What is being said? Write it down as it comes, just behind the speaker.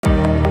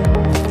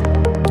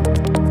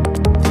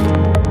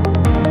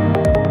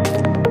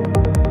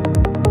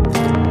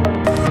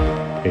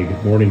Hey,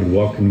 good morning and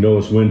welcome to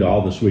Noah's Window.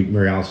 All this week,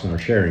 Mary Alice and I are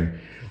sharing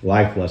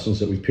life lessons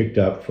that we picked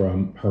up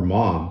from her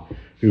mom,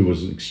 who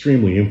was an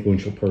extremely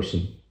influential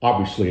person,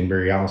 obviously in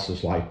Mary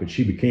Alice's life, but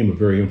she became a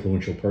very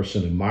influential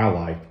person in my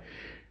life.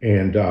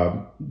 And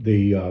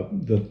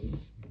the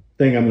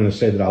thing I'm going to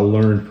say that I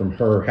learned from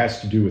her has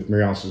to do with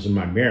Mary Alice's and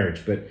my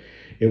marriage, but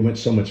it went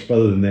so much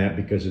further than that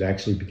because it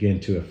actually began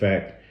to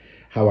affect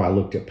how I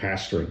looked at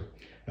pastoring.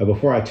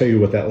 Before I tell you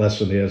what that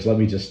lesson is, let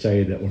me just tell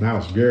you that when I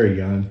was very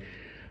young,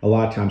 a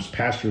lot of times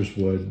pastors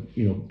would,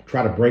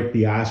 try to break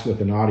the ice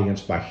with an audience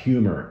by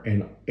humor.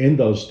 And in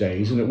those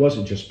days, and it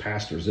wasn't just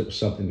pastors, it was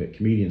something that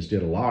comedians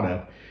did a lot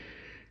of.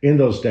 In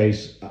those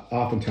days,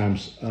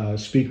 oftentimes male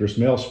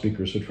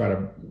speakers would try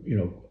to,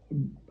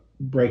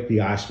 break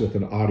the ice with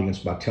an audience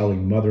by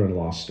telling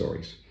mother-in-law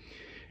stories.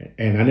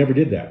 And I never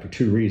did that for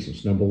two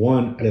reasons. Number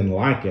one, I didn't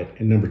like it.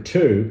 And number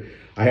two,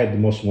 I had the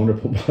most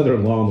wonderful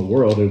mother-in-law in the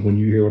world. And when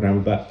you hear what I'm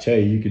about to tell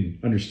you, you can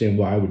understand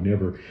why I would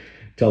never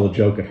tell a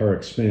joke at her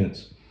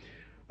expense.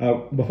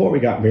 Before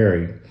we got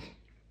married,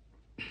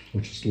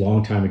 which is a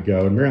long time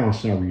ago, and Mary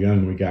Alice and I were young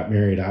when we got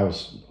married. I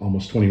was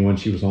almost 21,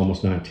 she was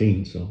almost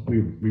 19, so we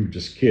were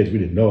just kids. We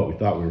didn't know it. We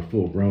thought we were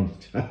full grown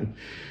at the time.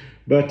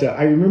 But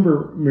I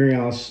remember Mary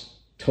Alice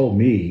told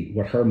me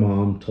what her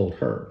mom told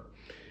her.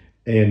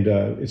 And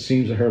it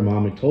seems that her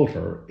mom had told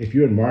her, if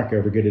you and Mark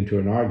ever get into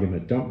an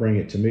argument, don't bring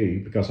it to me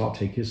because I'll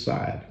take his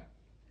side.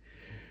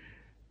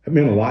 It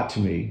meant a lot to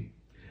me.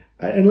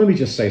 And let me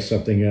just say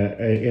something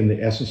in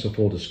the essence of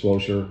full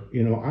disclosure.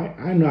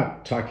 I'm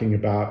not talking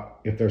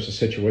about if there's a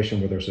situation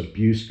where there's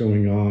abuse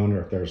going on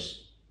or if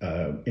there's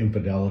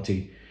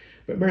infidelity.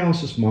 But Mary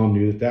Alice's mom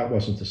knew that that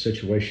wasn't the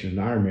situation in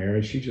our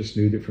marriage. She just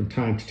knew that from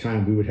time to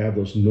time we would have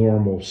those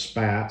normal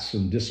spats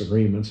and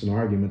disagreements and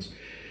arguments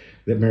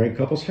that married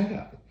couples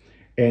have.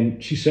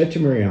 And she said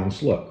to Mary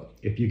Alice, look,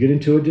 if you get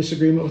into a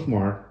disagreement with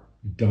Mark,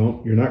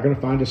 you're not going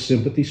to find a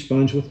sympathy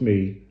sponge with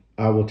me.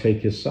 I will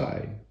take his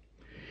side.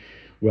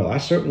 Well, I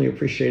certainly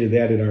appreciated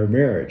that in our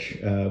marriage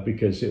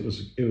because it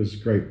was a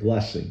great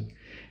blessing.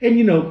 And,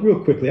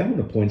 real quickly, I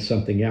want to point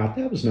something out.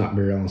 That was not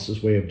Mary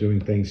Alice's way of doing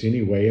things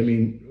anyway. I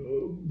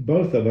mean,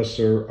 both of us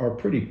we're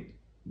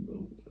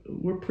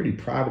pretty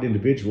private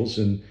individuals.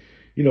 And,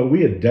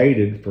 we had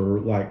dated for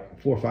like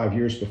 4 or 5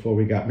 years before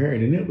we got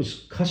married. And it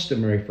was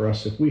customary for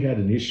us, if we had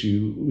an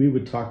issue, we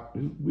would talk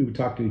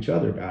to each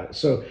other about it.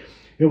 So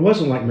it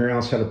wasn't like Mary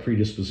Alice had a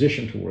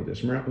predisposition toward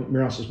this. Mary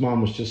Alice's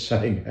mom was just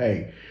saying,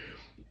 hey,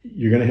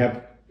 you're going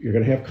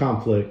to have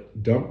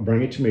conflict. Don't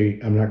bring it to me.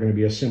 I'm not going to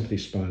be a sympathy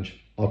sponge.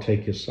 I'll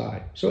take his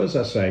side. So as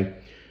I say,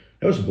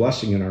 that was a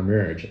blessing in our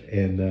marriage.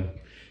 And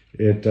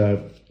it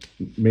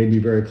made me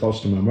very close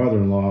to my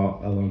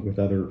mother-in-law, along with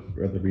other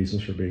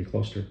reasons for being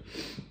close to her.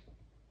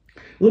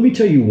 Let me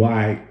tell you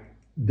why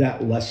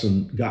that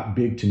lesson got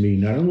big to me,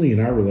 not only in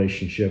our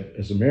relationship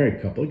as a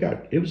married couple.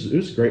 It was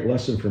a great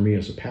lesson for me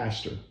as a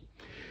pastor.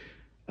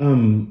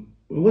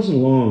 It wasn't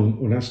long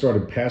when after I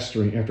started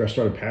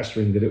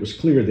pastoring, that it was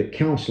clear that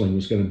counseling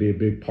was going to be a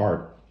big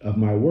part of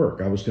my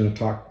work. I was going to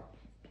talk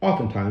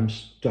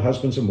oftentimes to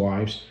husbands and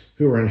wives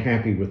who were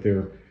unhappy with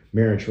their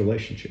marriage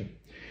relationship.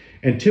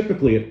 And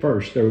typically at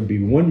first, there would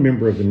be one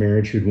member of the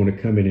marriage who'd want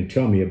to come in and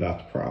tell me about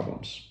the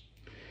problems.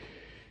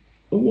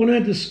 But what I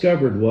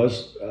discovered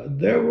was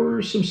there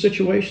were some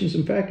situations,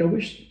 in fact, I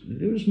wish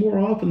it was more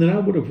often than I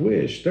would have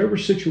wished. There were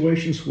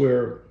situations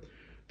where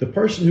the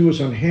person who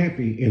was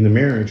unhappy in the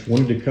marriage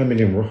wanted to come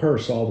in and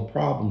rehearse all the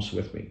problems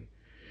with me.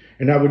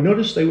 And I would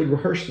notice they would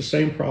rehearse the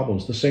same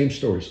problems, the same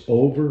stories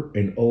over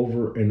and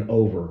over and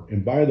over.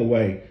 And by the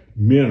way,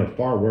 men are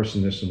far worse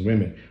than this than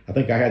women. I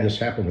think I had this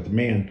happen with a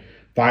man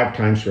 5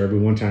 times for every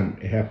one time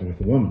it happened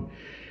with a woman.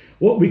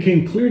 What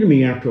became clear to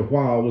me after a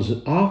while was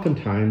that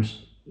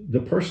oftentimes the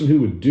person who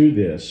would do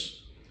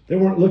this, they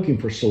weren't looking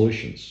for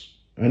solutions.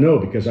 I know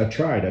because I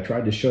tried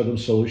to show them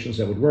solutions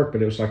that would work,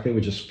 but it was like they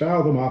would just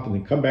foul them off and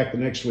then come back the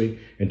next week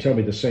and tell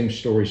me the same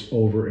stories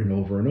over and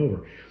over and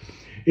over.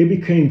 It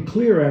became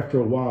clear after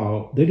a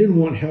while they didn't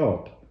want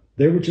help.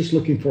 They were just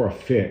looking for a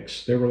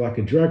fix. They were like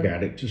a drug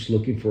addict, just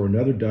looking for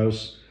another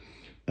dose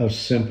of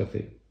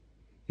sympathy.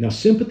 Now,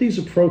 sympathy is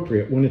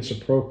appropriate when it's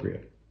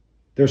appropriate.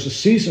 There's a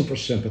season for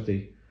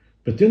sympathy,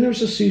 but then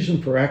there's a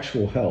season for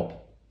actual help.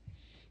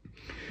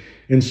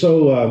 And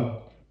so,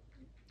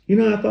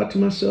 I thought to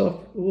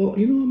myself, well,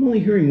 I'm only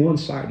hearing one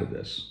side of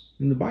this.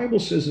 And the Bible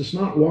says it's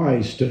not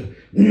wise to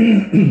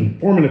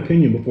form an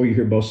opinion before you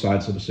hear both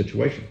sides of a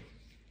situation.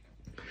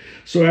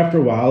 So after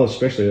a while,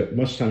 especially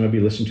most of the time I'd be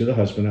listening to the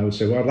husband, I would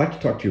say, well, I'd like to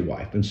talk to your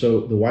wife. And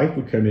so the wife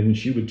would come in and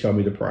she would tell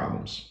me the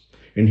problems.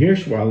 And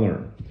here's what I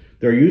learned.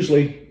 There are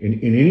usually, in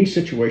any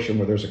situation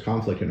where there's a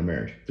conflict in a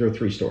marriage, there are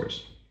 3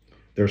 stories.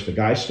 There's the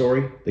guy's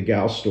story, the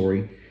gal's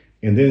story,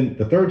 and then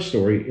the third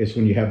story is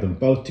when you have them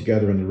both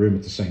together in the room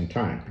at the same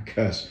time,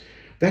 because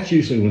that's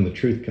usually when the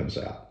truth comes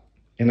out.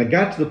 And I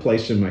got to the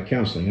place in my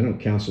counseling, I don't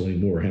counsel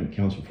anymore, I haven't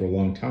counseled for a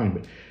long time,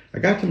 but I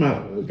got to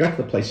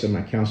the place in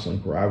my counseling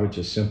where I would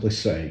just simply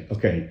say,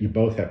 okay, you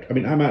both have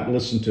to, I might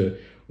listen to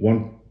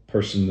one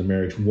person in the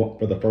marriage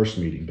for the first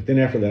meeting, but then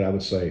after that I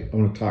would say, I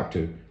want to talk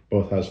to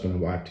both husband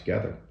and wife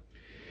together.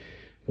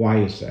 Why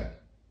is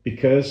that?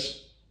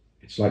 Because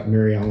it's like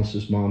Mary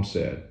Alice's mom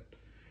said,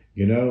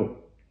 no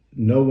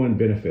one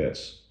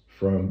benefits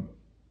from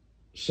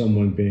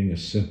someone being a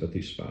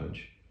sympathy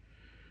sponge.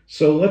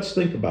 So let's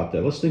think about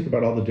that. Let's think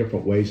about all the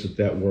different ways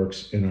that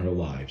works in our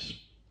lives.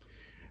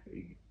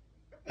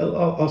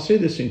 I'll say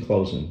this in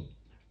closing.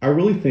 I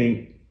really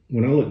think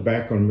when I look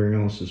back on Mary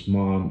Alice's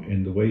mom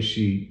and the way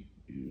she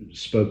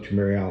spoke to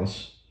Mary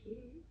Alice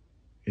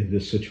in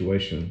this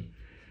situation,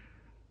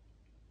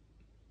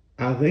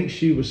 I think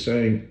she was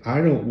saying,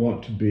 I don't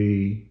want to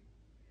be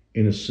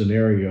in a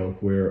scenario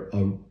where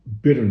a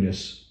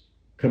bitterness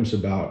comes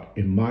about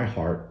in my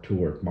heart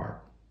toward Mark.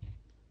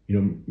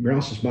 Mary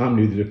Alice's mom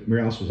knew that if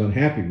Mary Alice was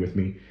unhappy with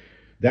me,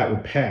 that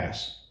would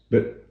pass.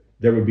 But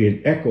there would be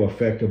an echo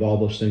effect of all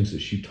those things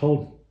that she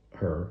told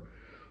her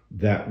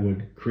that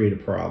would create a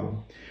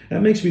problem.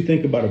 That makes me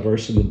think about a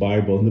verse in the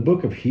Bible. In the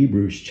book of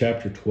Hebrews,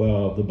 chapter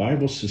 12, the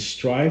Bible says,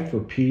 strive for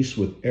peace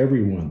with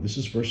everyone. This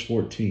is verse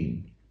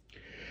 14.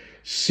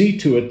 See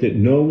to it that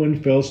no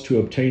one fails to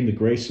obtain the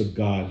grace of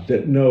God,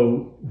 that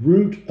no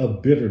root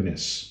of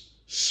bitterness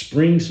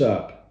springs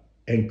up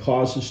and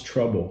causes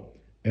trouble,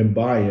 and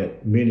by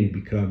it many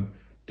become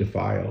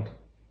defiled.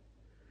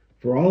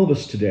 For all of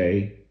us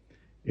today,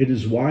 it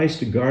is wise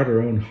to guard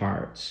our own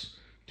hearts,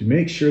 to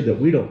make sure that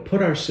we don't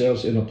put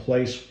ourselves in a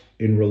place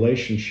in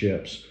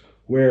relationships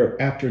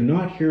where, after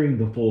not hearing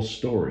the full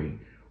story,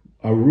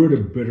 a root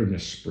of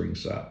bitterness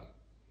springs up.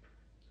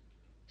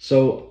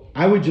 So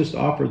I would just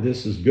offer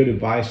this as good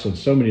advice on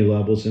so many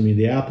levels. I mean,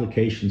 the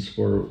applications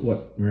for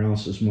what Mary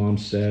Alice's mom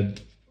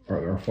said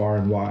are far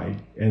and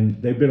wide,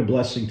 and they've been a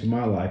blessing to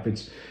my life.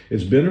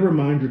 It's been a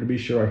reminder to be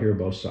sure I hear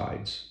both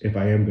sides if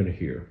I am going to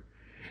hear.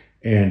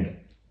 And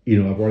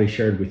I've already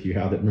shared with you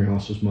how that Mary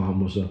Alice's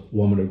mom was a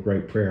woman of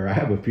great prayer. I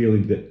have a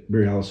feeling that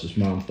Mary Alice's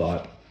mom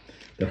thought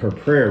that her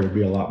prayer would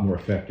be a lot more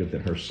effective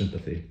than her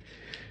sympathy.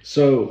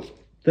 So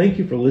thank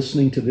you for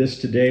listening to this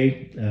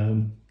today.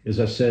 As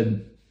I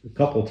said a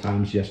couple of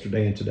times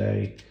yesterday and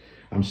today,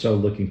 I'm so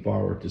looking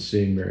forward to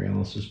seeing Mary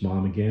Alice's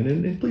mom again.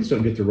 And please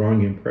don't get the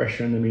wrong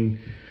impression. I mean,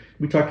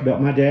 we talked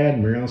about my dad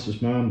and Mary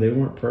Alice's mom. They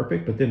weren't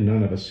perfect, but then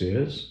none of us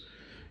is,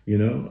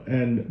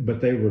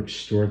 but they were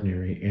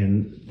extraordinary,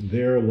 and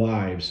their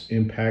lives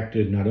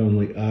impacted not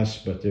only us,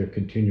 but they're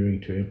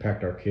continuing to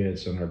impact our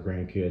kids and our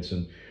grandkids,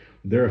 and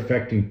they're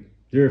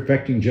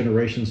affecting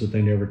generations that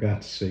they never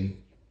got to see.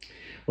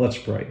 Let's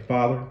pray.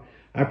 Father,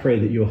 I pray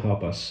that you'll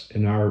help us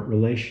in our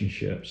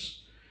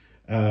relationships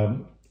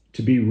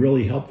to be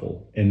really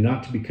helpful and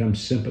not to become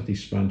sympathy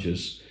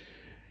sponges,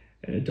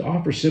 to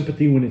offer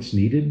sympathy when it's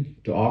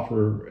needed, to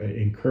offer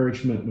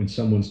encouragement when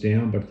someone's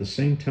down, but at the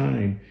same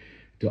time,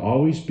 to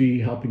always be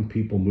helping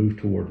people move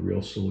toward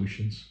real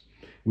solutions.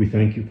 We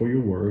thank you for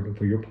your word and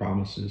for your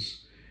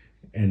promises.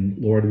 And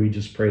Lord, we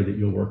just pray that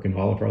you'll work in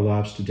all of our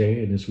lives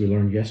today. And as we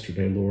learned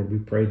yesterday, Lord, we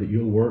pray that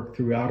you'll work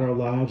throughout our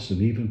lives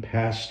and even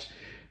past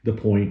the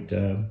point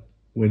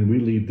when we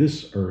leave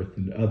this earth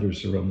and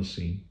others are on the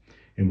scene.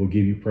 And we'll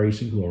give you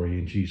praise and glory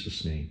in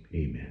Jesus' name.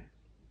 Amen.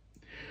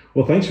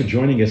 Well, thanks for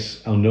joining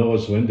us on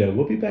Noah's Window.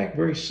 We'll be back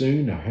very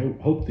soon. I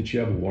hope that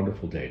you have a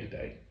wonderful day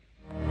today.